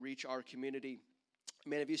reach our community.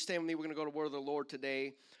 Man, if you stand with me, we're going to go to the Word of the Lord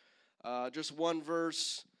today. Just one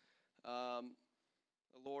verse. The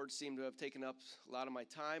Lord seemed to have taken up a lot of my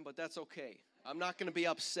time, but that's okay. I'm not going to be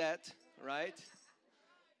upset, right?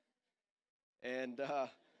 And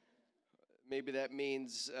maybe that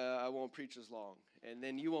means I won't preach as long, and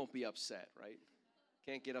then you won't be upset, right?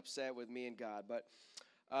 Can't get upset with me and God. But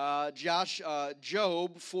Job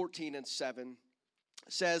 14:7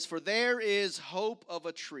 says, "For there is hope of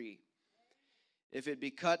a tree. If it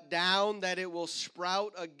be cut down, that it will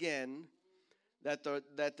sprout again, that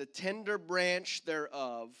the tender branch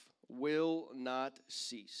thereof will not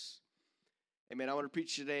cease." Amen. I want to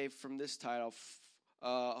preach today from this title,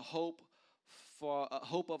 hope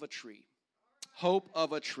of a tree. Hope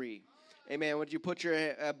of a tree. Amen. Would you put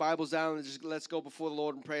your Bibles down and just let's go before the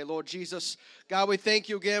Lord and pray. Lord Jesus, God, we thank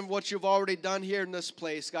you again for what you've already done here in this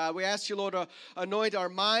place, God. We ask you, Lord, to anoint our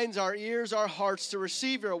minds, our ears, our hearts to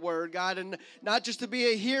receive your word, God, and not just to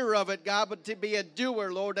be a hearer of it, God, but to be a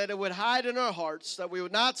doer, Lord, that it would hide in our hearts, that we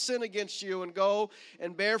would not sin against you and go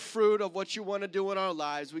and bear fruit of what you want to do in our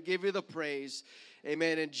lives. We give you the praise.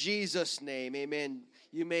 Amen. In Jesus' name, amen.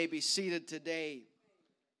 You may be seated today.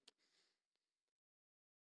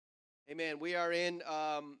 Amen. We are in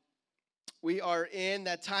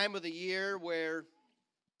that time of the year where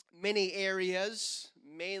many areas,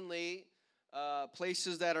 mainly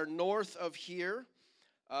places that are north of here,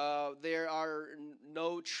 there are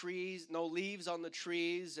no trees, no leaves on the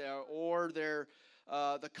trees, or the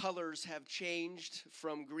colors have changed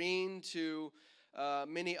from green to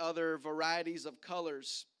many other varieties of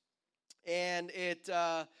colors, and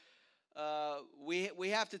we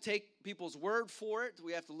have to take people's word for it.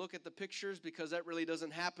 We have to look at the pictures because that really doesn't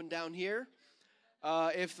happen down here.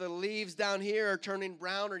 If the leaves down here are turning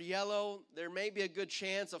brown or yellow, there may be a good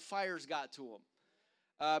chance a fire's got to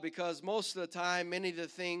them. Because most of the time, many of the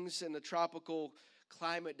things in the tropical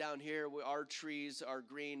climate down here, our trees are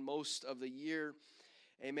green most of the year.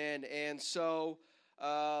 Amen. And so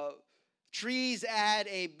trees add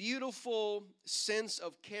a beautiful sense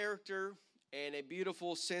of character and a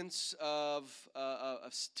beautiful sense of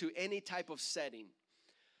to any type of setting.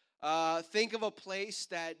 Think of a place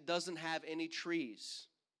that doesn't have any trees,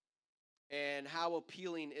 and how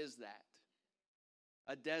appealing is that?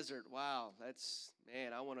 A desert. Wow,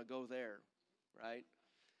 I want to go there, right?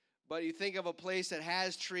 But you think of a place that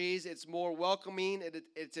has trees, it's more welcoming,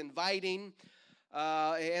 it's inviting,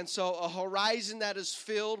 and so a horizon that is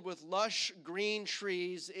filled with lush green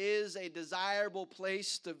trees is a desirable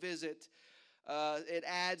place to visit. It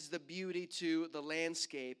adds the beauty to the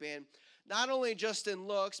landscape. And not only just in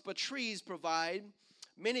looks, but trees provide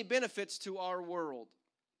many benefits to our world.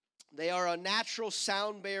 They are a natural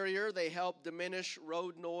sound barrier. They help diminish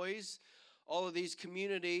road noise. All of these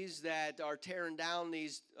communities that are tearing down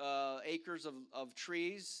these acres of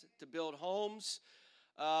trees to build homes,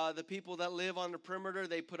 the people that live on the perimeter,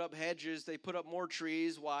 they put up hedges. They put up more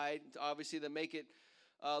trees. Why? Obviously, to make it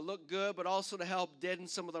look good, but also to help deaden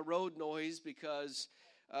some of the road noise because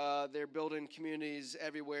they're building communities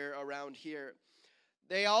everywhere around here.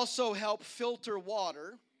 They also help filter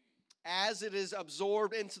water as it is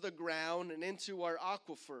absorbed into the ground and into our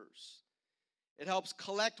aquifers. It helps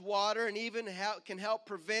collect water and even can help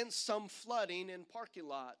prevent some flooding in parking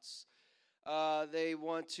lots. They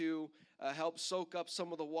want to help soak up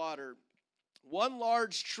some of the water. One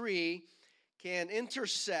large tree can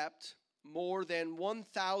intercept more than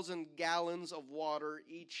 1,000 gallons of water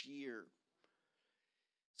each year.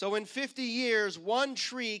 So in 50 years, one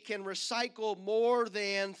tree can recycle more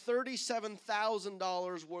than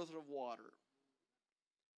 $37,000 worth of water.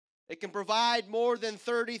 It can provide more than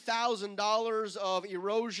 $30,000 of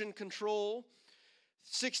erosion control,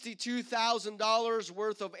 $62,000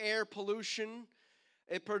 worth of air pollution.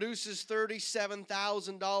 It produces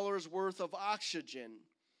 $37,000 worth of oxygen.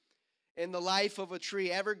 In the life of a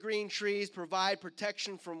tree, evergreen trees provide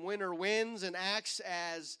protection from winter winds and acts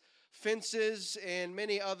as fences and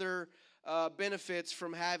many other benefits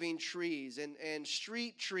from having trees. And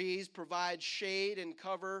street trees provide shade and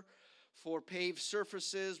cover for paved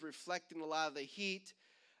surfaces, reflecting a lot of the heat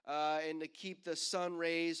and to keep the sun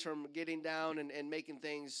rays from getting down and making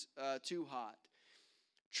things too hot.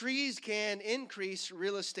 Trees can increase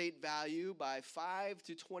real estate value by 5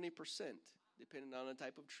 to 20%. Depending on the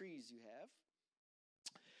type of trees you have.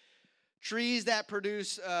 Trees that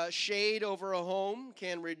produce shade over a home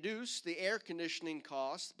can reduce the air conditioning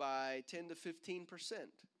cost by 10 to 15%.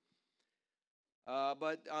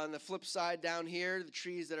 But on the flip side down here, the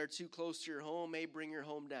trees that are too close to your home may bring your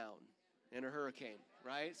home down in a hurricane,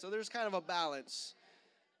 right? So there's kind of a balance,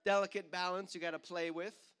 delicate balance you got to play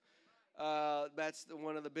with. That's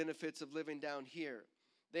one of the benefits of living down here.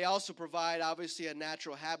 They also provide, obviously, a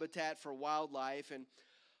natural habitat for wildlife. And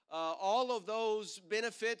all of those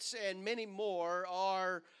benefits and many more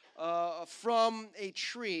are from a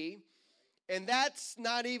tree. And that's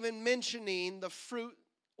not even mentioning the fruit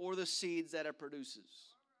or the seeds that it produces.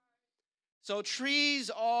 So trees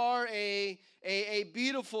are a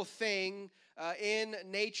beautiful thing in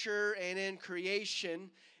nature and in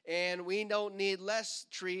creation. And we don't need less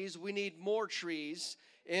trees. We need more trees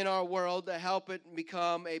in our world to help it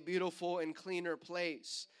become a beautiful and cleaner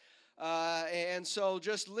place. And so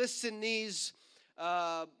just listing these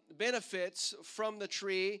benefits from the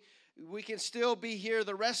tree, we can still be here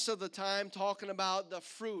the rest of the time talking about the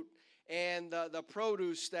fruit and the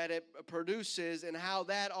produce that it produces and how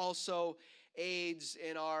that also aids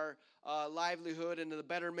in our livelihood and the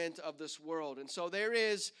betterment of this world. And so there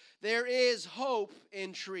is hope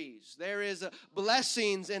in trees. There is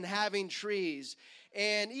blessings in having trees.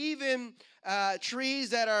 And even trees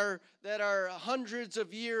that are hundreds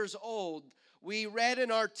of years old, we read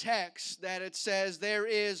in our text that it says there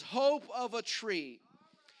is hope of a tree.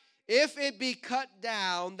 If it be cut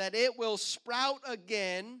down, that it will sprout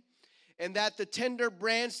again, and that the tender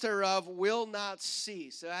branch thereof will not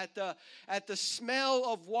cease. At the smell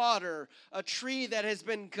of water, a tree that has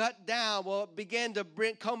been cut down will begin to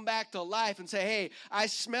come back to life and say, hey, I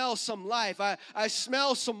smell some life. I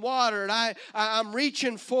smell some water, and I'm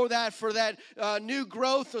reaching for that new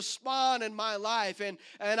growth of spawn in my life. And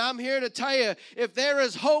I'm here to tell you, if there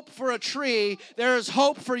is hope for a tree, there is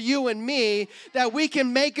hope for you and me, that we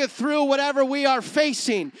can make it through whatever we are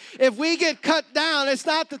facing. If we get cut down, it's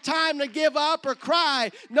not the time to give up or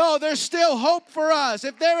cry. No, there's still hope for us.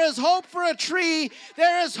 If there is hope for a tree,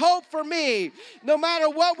 there is hope for me. No matter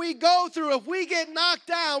what we go through, if we get knocked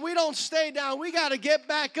down, we don't stay down. We got to get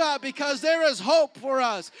back up, because there is hope for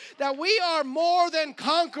us, that we are more than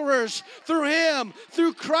conquerors through Him,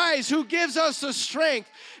 through Christ, who gives us the strength.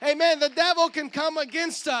 Amen. The devil can come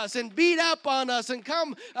against us and beat up on us and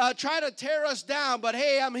come try to tear us down. But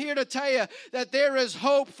hey, I'm here to tell you that there is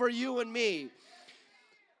hope for you and me.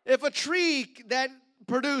 If a tree that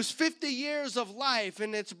produced 50 years of life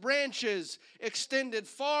and its branches extended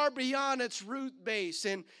far beyond its root base,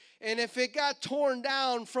 and if it got torn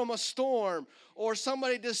down from a storm or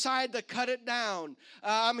somebody decided to cut it down,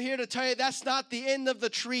 I'm here to tell you that's not the end of the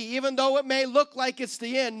tree. Even though it may look like it's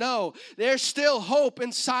the end, no, there's still hope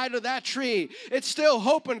inside of that tree. It's still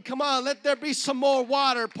hoping, come on, let there be some more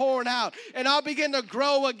water pouring out, and I'll begin to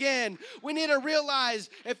grow again. We need to realize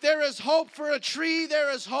if there is hope for a tree,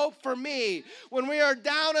 there is hope for me. When we are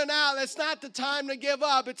down and out, it's not the time to give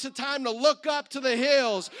up. It's the time to look up to the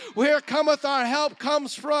hills. Where cometh our help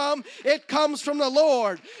comes from? It comes from the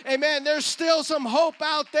Lord. Amen. There's still some hope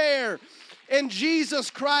out there in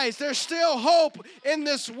Jesus Christ. There's still hope in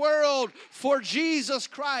this world for Jesus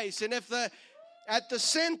Christ. And if at the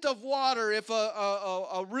scent of water, if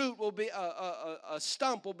a root will be a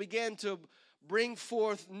stump will begin to bring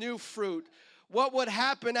forth new fruit, what would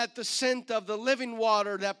happen at the scent of the living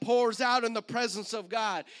water that pours out in the presence of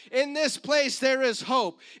God? In this place, there is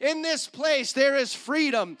hope. In this place, there is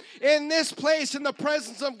freedom. In this place, in the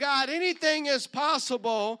presence of God, anything is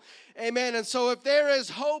possible. Amen. And so if there is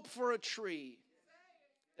hope for a tree,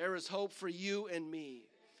 there is hope for you and me.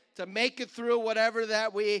 To make it through whatever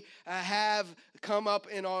that we have come up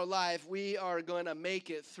in our life, we are going to make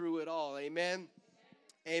it through it all. Amen.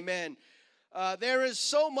 Amen. There is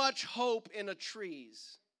so much hope in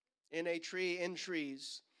trees,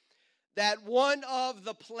 that one of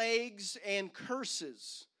the plagues and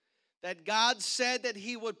curses that God said that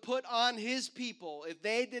He would put on His people if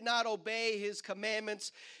they did not obey His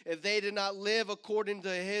commandments, if they did not live according to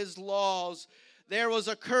His laws, there was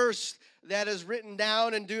a curse that is written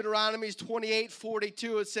down in Deuteronomy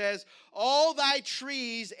 28:42. It says, all thy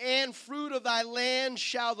trees and fruit of thy land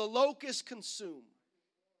shall the locust consume.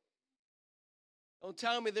 Don't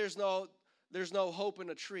tell me there's no hope in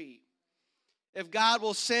a tree. If God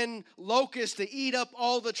will send locusts to eat up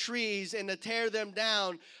all the trees and to tear them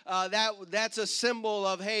down, that's a symbol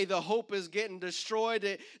of, hey, the hope is getting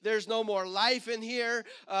destroyed. There's no more life in here.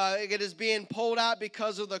 It is being pulled out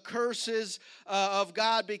because of the curses of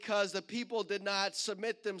God, because the people did not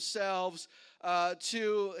submit themselves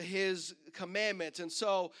to His commandments. And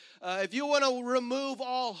so if you want to remove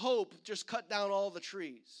all hope, just cut down all the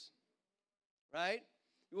trees. Right?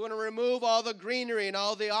 You want to remove all the greenery and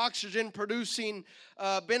all the oxygen producing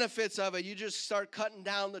benefits of it. You just start cutting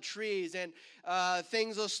down the trees, and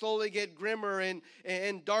things will slowly get grimmer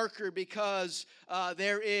and darker because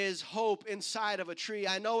there is hope inside of a tree.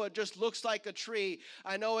 I know it just looks like a tree.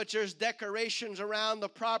 I know it's just decorations around the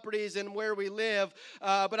properties and where we live,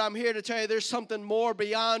 but I'm here to tell you there's something more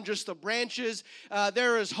beyond just the branches.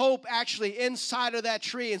 There is hope actually inside of that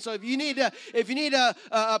tree. And so if you need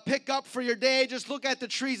a pick up for your day, just look at the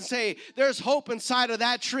trees and say, there's hope inside of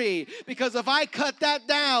that tree. Because if I cut that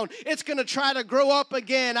down, it's going to try to grow up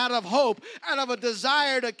again out of hope, out of a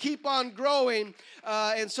desire to keep on growing.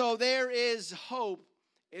 And so there is hope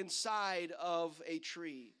inside of a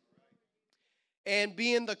tree. And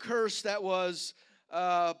being the curse that was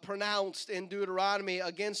pronounced in Deuteronomy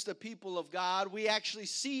against the people of God, we actually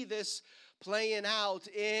see this playing out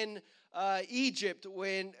in Egypt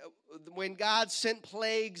when God sent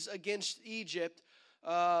plagues against Egypt.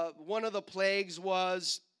 One of the plagues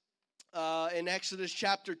was in Exodus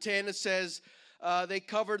chapter 10. It says they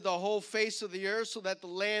covered the whole face of the earth so that the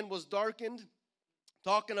land was darkened.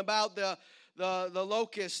 Talking about the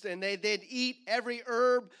locust, and they did eat every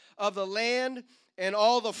herb of the land and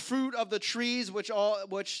all the fruit of the trees which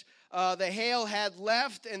the hail had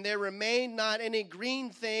left, and there remained not any green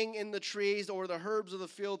thing in the trees or the herbs of the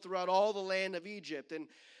field throughout all the land of Egypt. And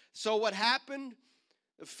so what happened?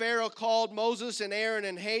 The Pharaoh called Moses and Aaron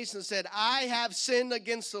in haste and said, I have sinned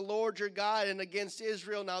against the Lord your God and against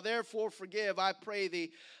Israel. Now therefore forgive, I pray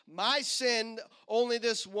thee, my sin only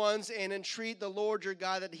this once, and entreat the Lord your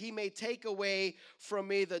God that he may take away from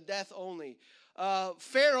me the death only.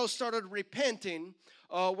 Pharaoh started repenting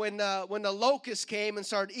when the locusts came and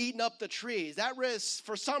started eating up the trees.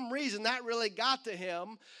 For some reason, that really got to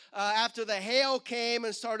him. After the hail came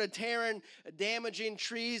and started damaging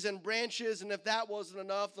trees and branches, and if that wasn't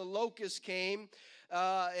enough, the locusts came.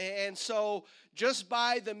 And so just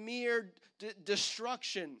by the mere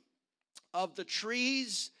destruction of the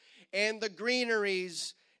trees and the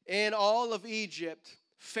greeneries in all of Egypt,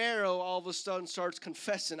 Pharaoh all of a sudden starts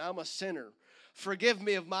confessing, I'm a sinner. Forgive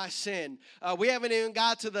me of my sin. We haven't even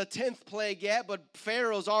got to the 10th plague yet, but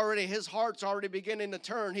his heart's already beginning to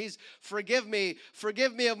turn. He's, forgive me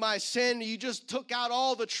of my sin. You just took out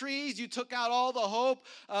all the trees. You took out all the hope.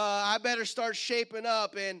 I better start shaping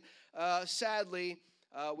up. And sadly,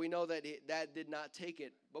 we know that that did not take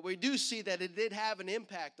it. But we do see that it did have an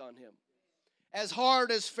impact on him. As hard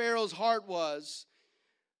as Pharaoh's heart was,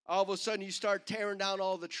 all of a sudden you start tearing down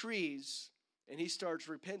all the trees, and he starts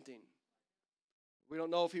repenting. We don't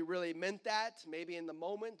know if he really meant that, maybe in the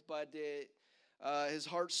moment, but his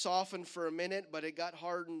heart softened for a minute, but it got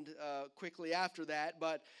hardened quickly after that.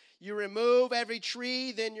 But you remove every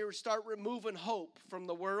tree, then you start removing hope from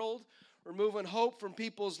the world, removing hope from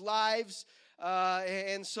people's lives.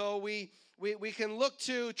 And so we can look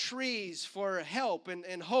to trees for help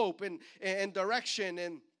and hope and direction,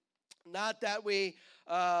 and not that we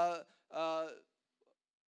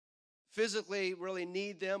physically really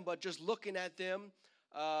need them, but just looking at them.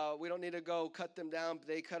 We don't need to go cut them down.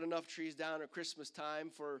 They cut enough trees down at Christmas time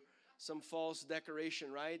for some false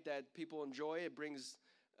decoration, right, that people enjoy. It brings,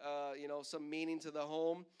 some meaning to the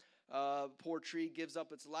home. Poor tree gives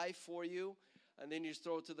up its life for you, and then you just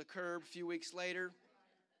throw it to the curb a few weeks later,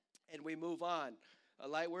 and we move on.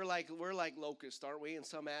 We're like locusts, aren't we, in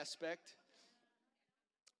some aspect?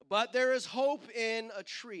 But there is hope in a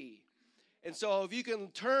tree. And so if you can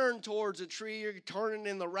turn towards a tree, you're turning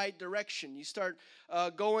in the right direction. You start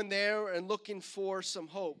going there and looking for some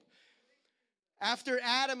hope. After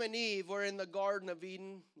Adam and Eve were in the Garden of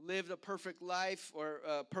Eden, lived a perfect life or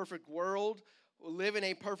a perfect world, living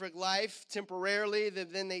a perfect life temporarily,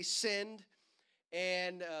 then they sinned.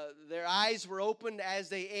 And their eyes were opened as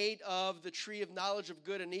they ate of the tree of knowledge of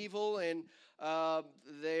good and evil. And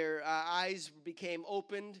their eyes became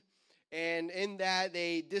opened. And in that,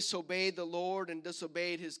 they disobeyed the Lord and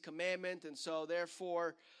disobeyed his commandment. And so,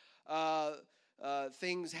 therefore,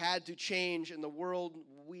 things had to change. And the world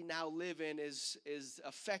we now live in is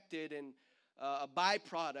affected and a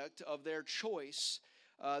byproduct of their choice.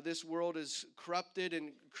 This world is corrupted,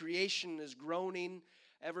 and creation is groaning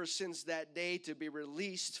ever since that day to be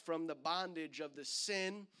released from the bondage of the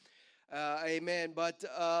sin. Amen. But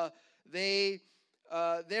there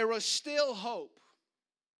was still hope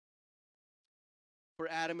for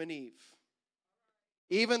Adam and Eve.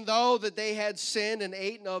 Even though that they had sinned and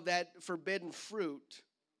eaten of that forbidden fruit,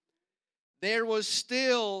 there was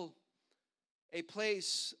still a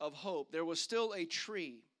place of hope. There was still a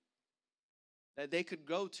tree that they could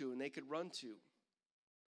go to and they could run to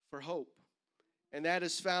for hope. And that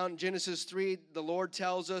is found in Genesis 3. The Lord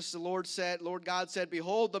tells us, Lord God said,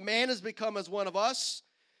 behold, the man has become as one of us,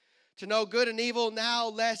 to know good and evil. Now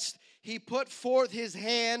lest he put forth his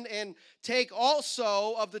hand and take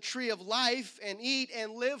also of the tree of life and eat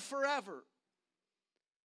and live forever.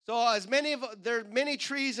 So there are many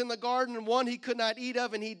trees in the garden, and one he could not eat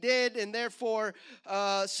of, and he did, and therefore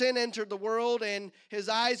sin entered the world, and his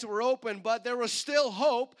eyes were open, but there was still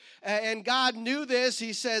hope, and God knew this.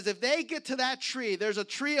 He says, if they get to that tree, there's a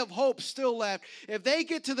tree of hope still left. If they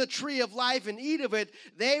get to the tree of life and eat of it,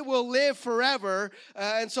 they will live forever.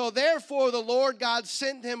 And so therefore the Lord God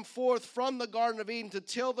sent him forth from the Garden of Eden to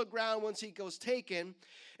till the ground whence he was taken.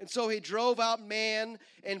 And so he drove out man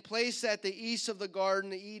and placed at the east of the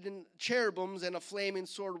garden Eden cherubims and a flaming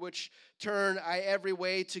sword which turn every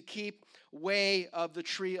way to keep way of the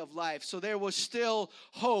tree of life. So there was still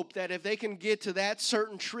hope that if they can get to that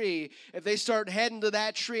certain tree, if they start heading to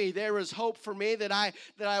that tree, there is hope for me that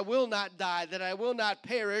I will not die, that I will not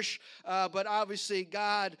perish. But obviously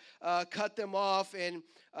God cut them off and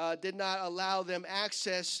did not allow them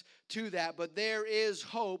access to that. But there is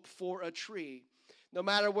hope for a tree. No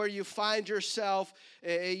matter where you find yourself,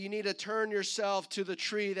 you need to turn yourself to the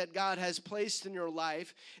tree that God has placed in your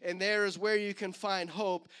life. And there is where you can find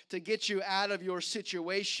hope to get you out of your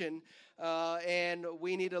situation. And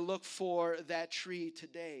we need to look for that tree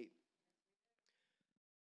today.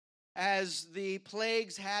 As the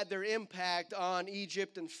plagues had their impact on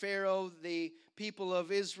Egypt and Pharaoh, the people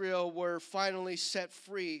of Israel were finally set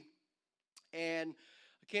free. And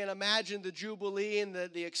can't imagine the jubilee and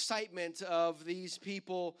the excitement of these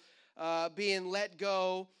people being let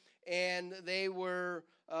go, and they were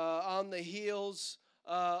on the heels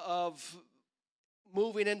of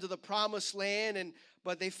moving into the promised land,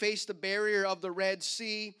 but they faced the barrier of the Red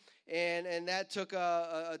Sea, and that took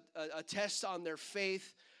a test on their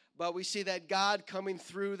faith. But we see that God coming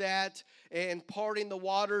through that and parting the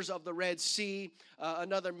waters of the Red Sea,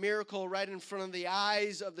 another miracle right in front of the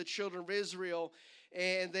eyes of the children of Israel.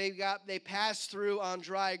 And they passed through on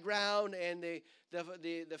dry ground, and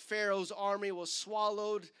the Pharaoh's army was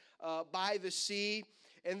swallowed by the sea.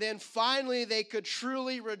 And then finally they could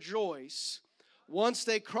truly rejoice once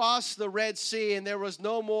they crossed the Red Sea, and there was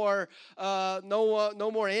no more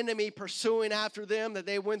enemy pursuing after them, that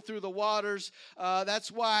they went through the waters.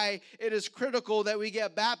 That's why it is critical that we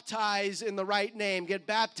get baptized in the right name. Get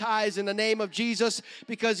baptized in the name of Jesus,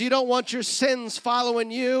 because you don't want your sins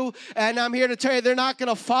following you. And I'm here to tell you, they're not going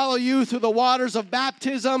to follow you through the waters of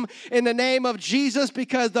baptism in the name of Jesus,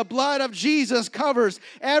 because the blood of Jesus covers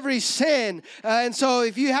every sin. And so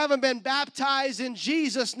if you haven't been baptized in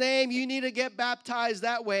Jesus' name, you need to get baptized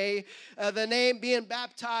that way. The name being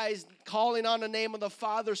baptized, calling on the name of the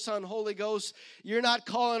Father, Son, Holy Ghost. You're not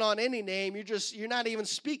calling on any name. You're not even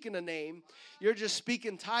speaking a name. You're just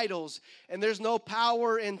speaking titles. And there's no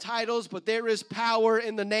power in titles, but there is power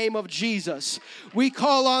in the name of Jesus. We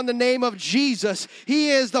call on the name of Jesus. He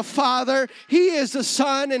is the Father, He is the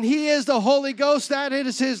Son, and He is the Holy Ghost. That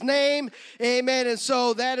is His name. Amen. And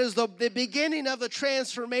so that is the beginning of the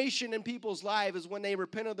transformation in people's lives, is when they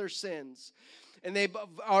repent of their sins. And they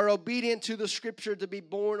are obedient to the Scripture to be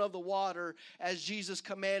born of the water, as Jesus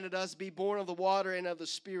commanded us, be born of the water and of the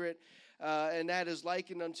Spirit. And that is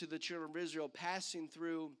likened unto the children of Israel passing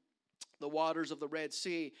through the waters of the Red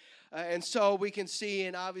Sea. And so we can see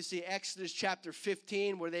in, obviously, Exodus chapter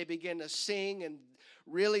 15, where they begin to sing and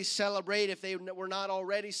really celebrate. If they were not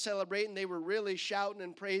already celebrating, they were really shouting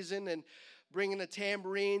and praising and bringing the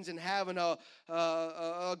tambourines and having a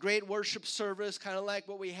great worship service, kind of like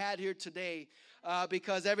what we had here today.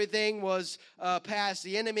 Because everything was past.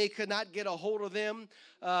 The enemy could not get a hold of them.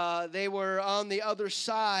 They were on the other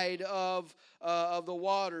side of the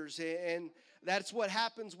waters. And that's what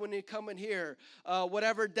happens when you come in here.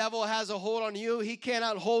 Whatever devil has a hold on you, he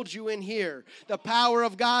cannot hold you in here. The power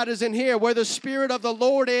of God is in here. Where the Spirit of the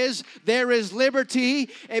Lord is, there is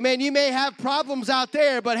liberty. Amen. You may have problems out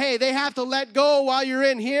there, but hey, they have to let go while you're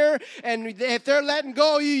in here. And if they're letting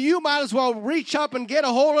go, you might as well reach up and get a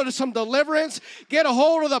hold of some deliverance. Get a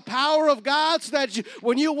hold of the power of God, so that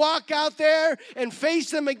when you walk out there and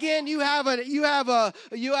face them again, you have a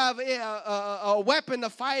weapon to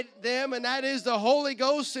fight them, and that is the Holy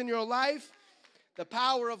Ghost in your life, the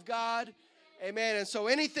power of God. Amen. And so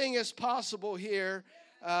anything is possible here.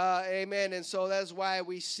 Amen. And so that's why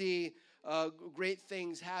we see great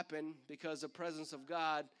things happen, because the presence of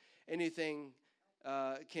God, anybody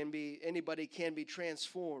can be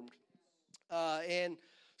transformed. And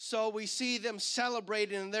so we see them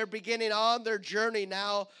celebrating, and they're beginning on their journey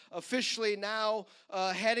now, officially now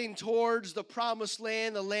heading towards the promised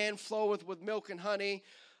land. The land floweth with milk and honey.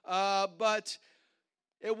 But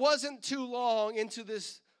It wasn't too long into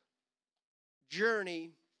this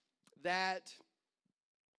journey that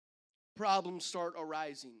problems start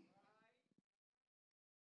arising.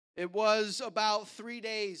 It was about 3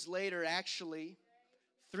 days later, actually,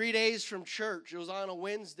 3 days from church. It was on a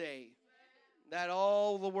Wednesday that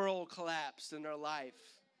all the world collapsed in their life.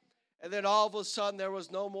 And then all of a sudden, there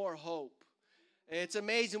was no more hope. It's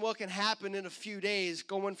amazing what can happen in a few days,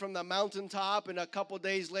 going from the mountaintop and a couple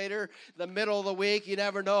days later, the middle of the week, you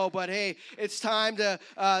never know. But hey, it's time to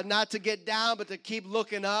not to get down, but to keep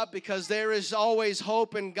looking up, because there is always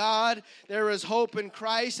hope in God. There is hope in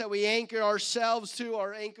Christ that we anchor ourselves to,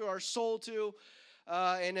 or anchor our soul to.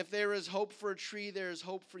 And if there is hope for a tree, there is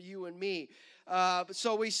hope for you and me.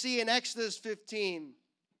 So we see in Exodus 15,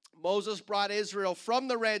 Moses brought Israel from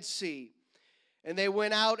the Red Sea. And they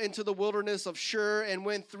went out into the wilderness of Shur and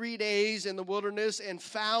went 3 days in the wilderness and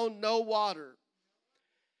found no water.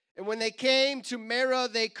 And when they came to Marah,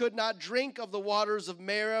 they could not drink of the waters of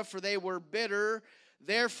Marah, for they were bitter.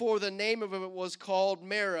 Therefore, the name of it was called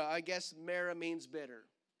Marah. I guess Marah means bitter.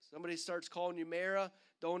 Somebody starts calling you Marah,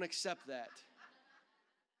 don't accept that.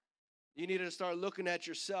 You need to start looking at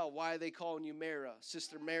yourself. Why are they calling you Marah?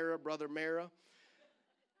 Sister Marah, brother Marah?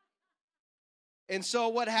 And so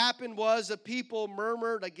what happened was the people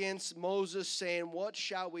murmured against Moses, saying, "What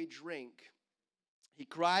shall we drink?" He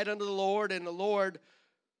cried unto the Lord, and the Lord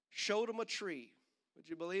showed him a tree. Would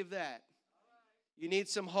you believe that? You need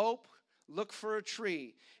some hope? Look for a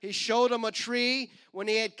tree. He showed him a tree. When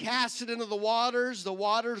he had cast it into the waters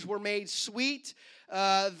were made sweet.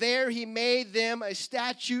 There he made them a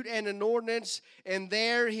statute and an ordinance, and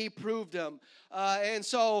there he proved them. And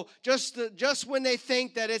so just when they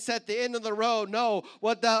think that it's at the end of the road, no,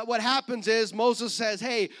 what happens is Moses says,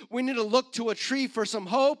 hey, we need to look to a tree for some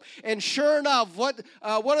hope. And sure enough, what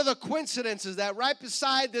are the coincidences that right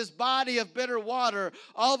beside this body of bitter water,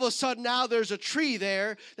 all of a sudden now there's a tree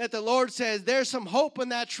there that the Lord says, there's some hope in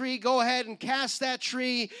that tree. Go ahead and cast that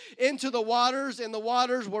tree into the waters, and the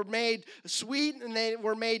waters were made sweet, and they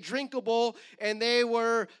were made drinkable, and they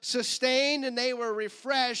were sustained, and they were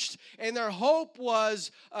refreshed, and their hope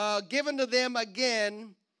was given to them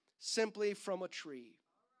again simply from a tree.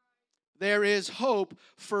 There is hope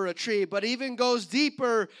for a tree, but even goes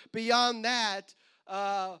deeper beyond that.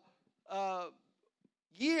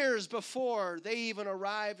 Years before they even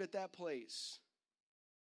arrived at that place,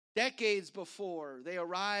 decades before they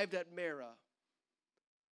arrived at Marah,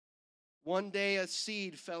 one day a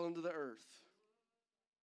seed fell into the earth.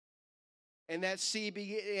 And that seed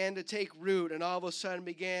began to take root, and all of a sudden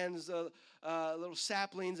began little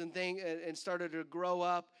saplings and things, and started to grow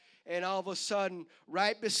up. And all of a sudden,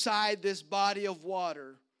 right beside this body of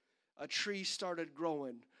water, a tree started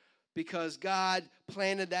growing. Because God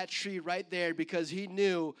planted that tree right there, because he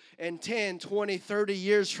knew in 10, 20, 30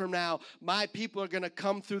 years from now, my people are going to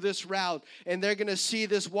come through this route and they're going to see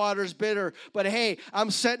this water's bitter. But hey, I'm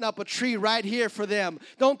setting up a tree right here for them.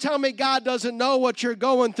 Don't tell me God doesn't know what you're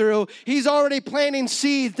going through. He's already planting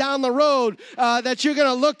seeds down the road that you're going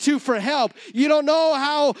to look to for help. You don't know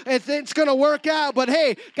how it's going to work out, but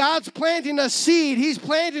hey, God's planting a seed. He's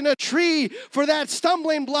planting a tree for that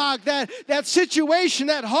stumbling block, that situation,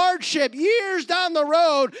 that hardship years down the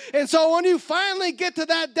road. And so when you finally get to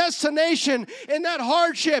that destination in that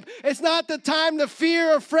hardship, it's not the time to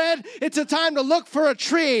fear or fret. It's a time to look for a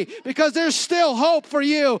tree, because there's still hope for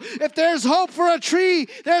you. If there's hope for a tree,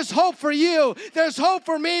 there's hope for you. There's hope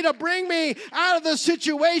for me to bring me out of the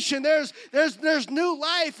situation. There's new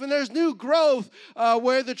life and there's new growth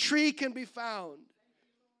where the tree can be found.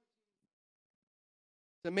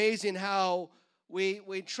 It's amazing how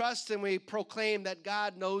we trust and we proclaim that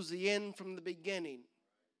God knows the end from the beginning.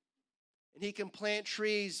 And he can plant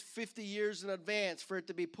trees 50 years in advance for it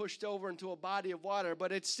to be pushed over into a body of water.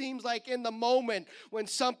 But it seems like in the moment when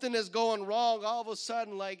something is going wrong, all of a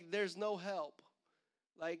sudden, like there's no help.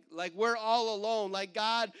 Like we're all alone. Like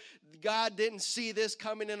God didn't see this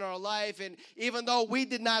coming in our life. And even though we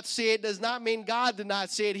did not see it, does not mean God did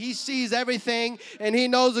not see it. He sees everything, and he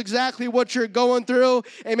knows exactly what you're going through.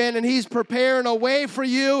 Amen. And he's preparing a way for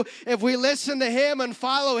you. If we listen to him and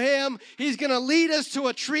follow him, he's going to lead us to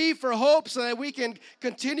a tree for hope so that we can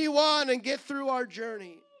continue on and get through our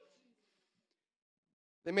journey.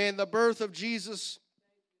 Amen. The birth of Jesus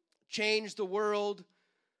changed the world.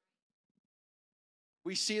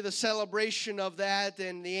 We see the celebration of that,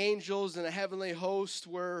 and the angels and the heavenly host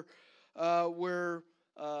were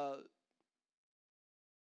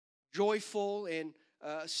joyful and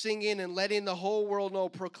singing and letting the whole world know,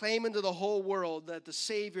 proclaiming to the whole world that the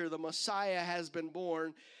Savior, the Messiah, has been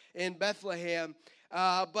born in Bethlehem.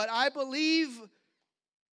 But I believe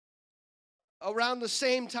around the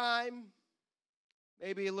same time,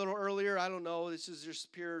 maybe a little earlier, I don't know, this is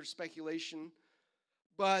just pure speculation,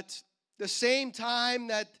 but the same time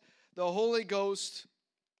that the Holy Ghost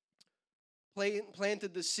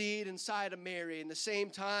planted the seed inside of Mary, and the same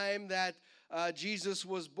time that Jesus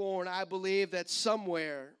was born, I believe that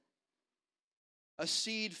somewhere a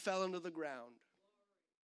seed fell into the ground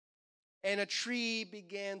and a tree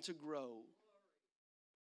began to grow.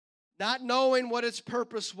 Not knowing what its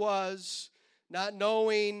purpose was, not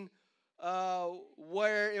knowing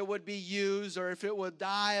where it would be used, or if it would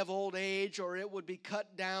die of old age, or it would be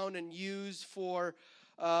cut down and used for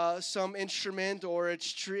some instrument, or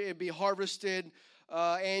its tree it'd be harvested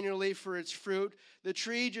annually for its fruit. The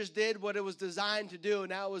tree just did what it was designed to do,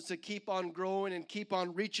 and that was to keep on growing and keep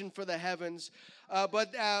on reaching for the heavens.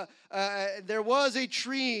 But there was a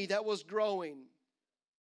tree that was growing,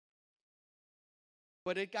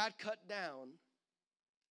 but it got cut down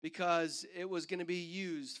because it was going to be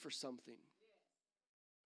used for something.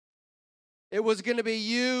 It was going to be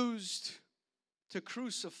used to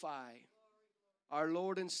crucify our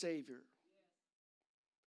Lord and Savior.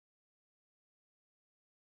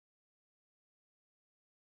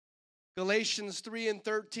 Galatians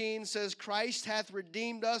 3:13 says, Christ hath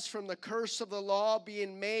redeemed us from the curse of the law,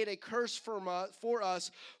 being made a curse for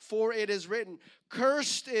us, for it is written,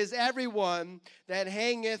 Cursed is everyone that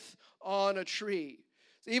hangeth on a tree.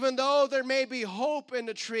 Even though there may be hope in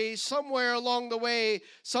the tree, somewhere along the way,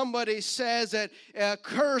 somebody says that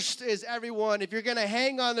cursed is everyone. If you're going to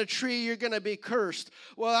hang on the tree, you're going to be cursed.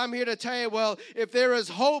 Well, I'm here to tell you, well, if there is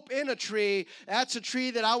hope in a tree, that's a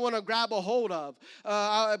tree that I want to grab a hold of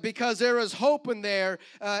because there is hope in there.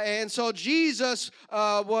 And so Jesus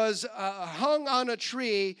was hung on a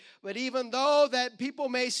tree, but even though that people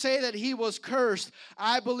may say that he was cursed,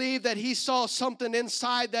 I believe that he saw something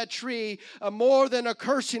inside that tree more than a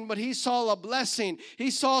cursing, but he saw a blessing.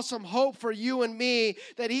 He saw some hope for you and me,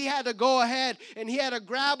 that he had to go ahead and he had to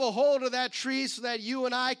grab a hold of that tree so that you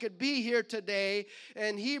and I could be here today.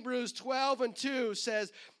 And Hebrews 12:2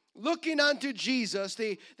 says, looking unto Jesus,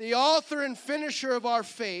 the author and finisher of our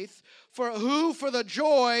faith, for the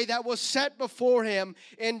joy that was set before him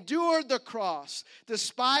endured the cross,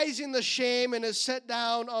 despising the shame, and is set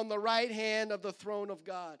down on the right hand of the throne of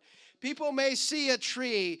God. People may see a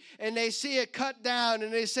tree and they see it cut down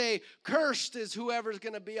and they say, cursed is whoever's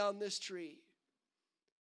going to be on this tree.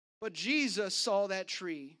 But Jesus saw that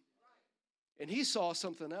tree and he saw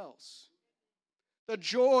something else. The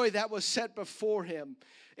joy that was set before him,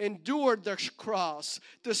 endured the cross,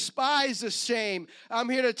 despised the shame. I'm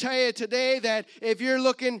here to tell you today that if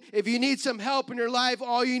you need some help in your life,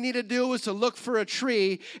 all you need to do is to look for a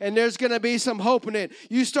tree, and there's going to be some hope in it.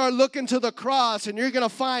 You start looking to the cross, and you're going to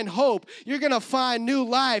find hope. You're going to find new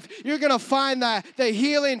life. You're going to find the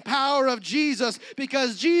healing power of Jesus,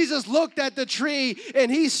 because Jesus looked at the tree, and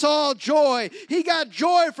he saw joy. He got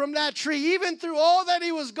joy from that tree. Even through all that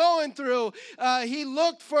he was going through, he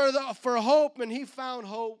looked for hope, and he found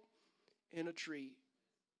hope in a tree.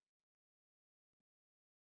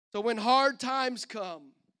 So when hard times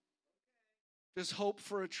come, just hope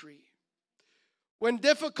for a tree. When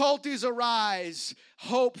difficulties arise,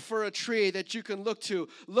 hope for a tree that you can look to.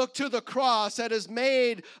 Look to the cross that is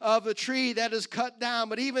made of a tree that is cut down.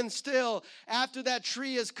 But even still, after that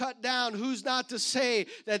tree is cut down, who's not to say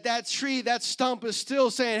that tree, that stump is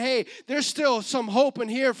still saying, hey, there's still some hope in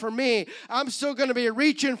here for me. I'm still going to be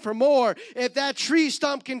reaching for more. If that tree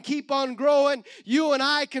stump can keep on growing, you and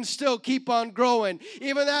I can still keep on growing.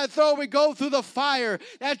 Even though we go through the fire,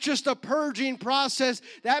 that's just a purging process.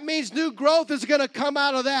 That means new growth is going to come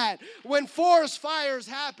out of that. When forest fires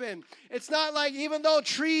happen, it's not like, even though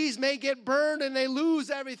trees may get burned and they lose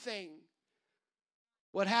everything,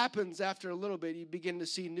 what happens after a little bit, you begin to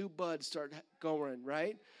see new buds start going,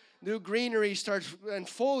 right? New greenery starts, and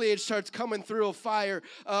foliage starts coming through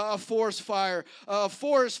a forest fire. A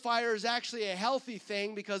forest fire is actually a healthy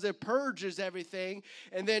thing because it purges everything,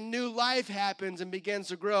 and then new life happens and begins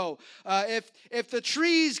to grow. If the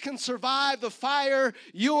trees can survive the fire,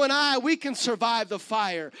 you and I, we can survive the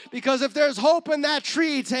fire. Because if there's hope in that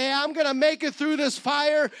tree, say, I'm going to make it through this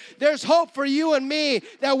fire, there's hope for you and me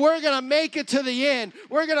that we're going to make it to the end.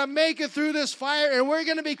 We're going to make it through this fire, and we're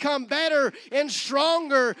going to become better and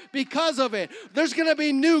stronger because of it. There's going to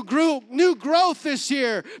be new growth this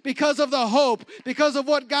year because of the hope, because of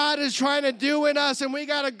what God is trying to do in us. And we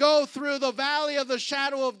got to go through the valley of the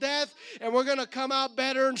shadow of death, and we're going to come out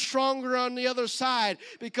better and stronger on the other side.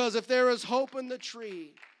 Because if there is hope in the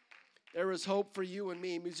tree, there is hope for you and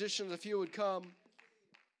me. Musicians, if you would come.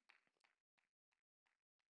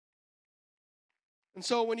 And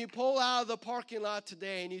so when you pull out of the parking lot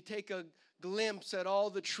today and you take a glimpse at all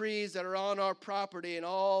the trees that are on our property and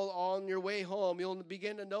all on your way home, you'll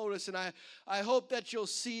begin to notice, and I hope that you'll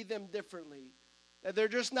see them differently. That they're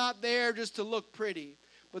just not there just to look pretty,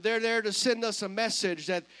 but they're there to send us a message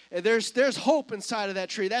that there's hope inside of that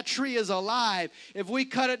tree. That tree is alive. If we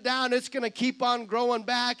cut it down, it's going to keep on growing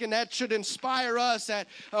back, and that should inspire us that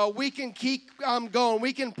we can keep going.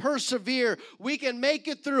 We can persevere. We can make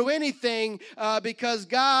it through anything because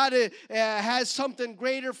God has something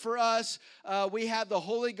greater for us. We have the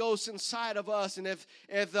Holy Ghost inside of us, and if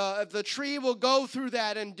the tree will go through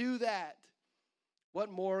that and do that, what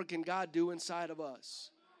more can God do inside of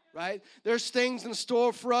us? Right? There's things in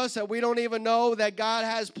store for us that we don't even know that God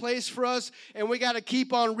has placed for us, and we got to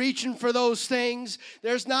keep on reaching for those things.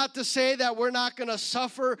 There's not to say that we're not going to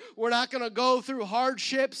suffer, we're not going to go through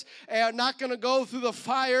hardships, and not going to go through the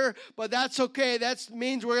fire, but that's okay. That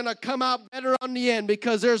means we're going to come out better on the end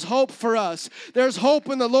because there's hope for us. There's hope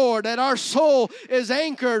in the Lord, that our soul is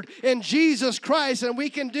anchored in Jesus Christ, and we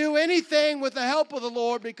can do anything with the help of the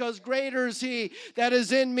Lord because greater is He that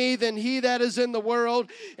is in me than he that is in the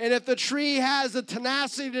world. And if the tree has the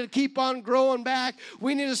tenacity to keep on growing back,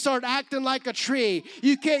 we need to start acting like a tree.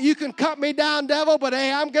 You can cut me down, devil, but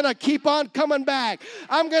hey, I'm going to keep on coming back.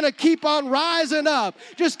 I'm going to keep on rising up.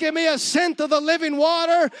 Just give me a scent of the living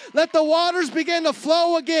water. Let the waters begin to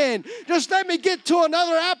flow again. Just let me get to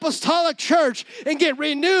another apostolic church and get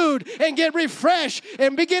renewed and get refreshed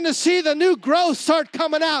and begin to see the new growth start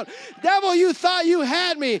coming out. Devil, you thought you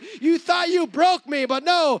had me. You thought you broke me, but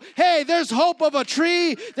no. Hey, there's hope of a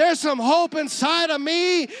tree. There's some hope inside of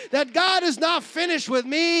me that God is not finished with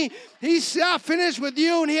me. He's not finished with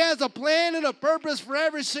you, and He has a plan and a purpose for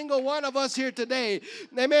every single one of us here today.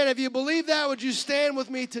 Amen. If you believe that, would you stand with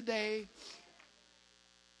me today?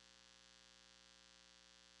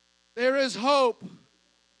 There is hope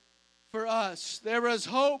for us. There is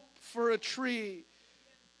hope for a tree.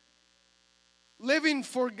 Living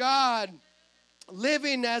for God,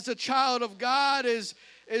 living as a child of God is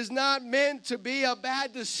not meant to be a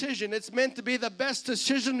bad decision. It's meant to be the best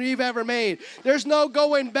decision you've ever made. There's no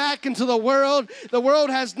going back into the world. The world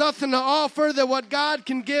has nothing to offer than what God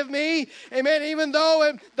can give me. Amen. Even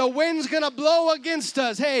though the wind's going to blow against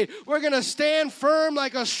us, hey, we're going to stand firm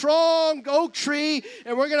like a strong oak tree,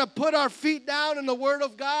 and we're going to put our feet down in the Word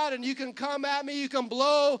of God, and you can come at me, you can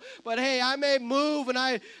blow, but hey, I may move, and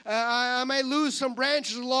I may lose some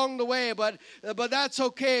branches along the way, but that's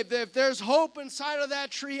okay. If there's hope inside of that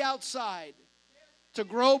tree outside to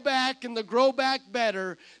grow back and to grow back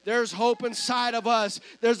better, there's hope inside of us.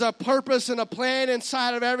 There's a purpose and a plan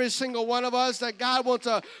inside of every single one of us that God wants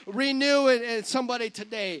to renew in somebody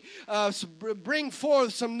today. Bring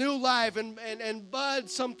forth some new life and bud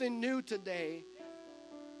something new today.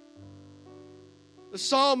 The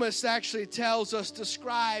psalmist actually tells us,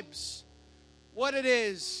 describes what it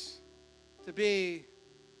is to be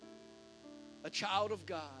a child of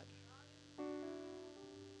God.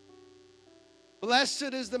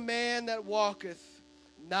 Blessed is the man that walketh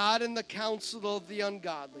not in the counsel of the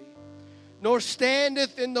ungodly, nor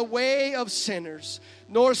standeth in the way of sinners,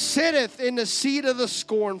 nor sitteth in the seat of the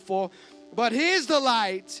scornful. But his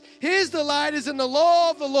delight is in the law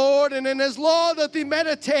of the Lord, and in His law doth he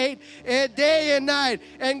meditate day and night.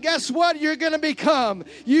 And guess what you're going to become?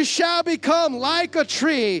 You shall become like a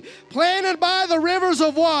tree planted by the rivers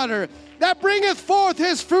of water, that bringeth forth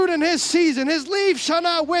his fruit in his season. His leaf shall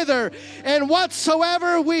not wither. And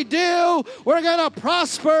whatsoever we do, we're going to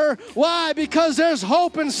prosper. Why? Because there's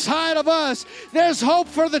hope inside of us. There's hope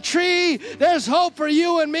for the tree. There's hope for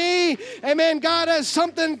you and me. Amen. God has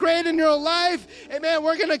something great in your life. Amen.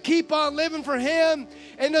 We're going to keep on living for Him.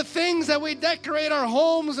 And the things that we decorate our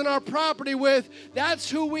homes and our property with, that's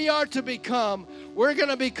who we are to become. We're going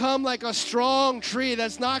to become like a strong tree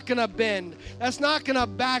that's not going to bend, that's not going to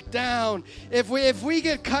back down. If we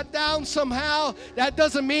get cut down somehow, that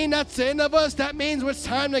doesn't mean that's the end of us. That means it's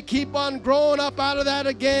time to keep on growing up out of that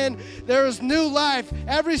again. There is new life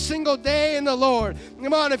every single day in the Lord.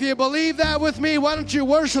 Come on, if you believe that with me, why don't you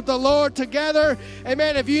worship the Lord together?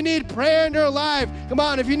 Amen. If you need prayer in your life, come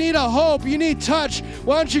on, if you need a hope, you need touch,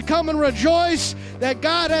 why don't you come and rejoice that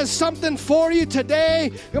God has something for you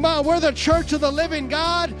today? Come on, we're the church of the living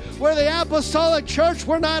God. We're the apostolic church.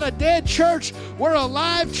 We're not a dead church. We're a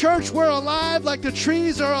live church. We're alive like the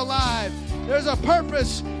trees are alive. There's a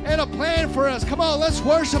purpose and a plan for us. Come on, let's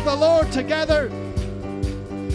worship the Lord together.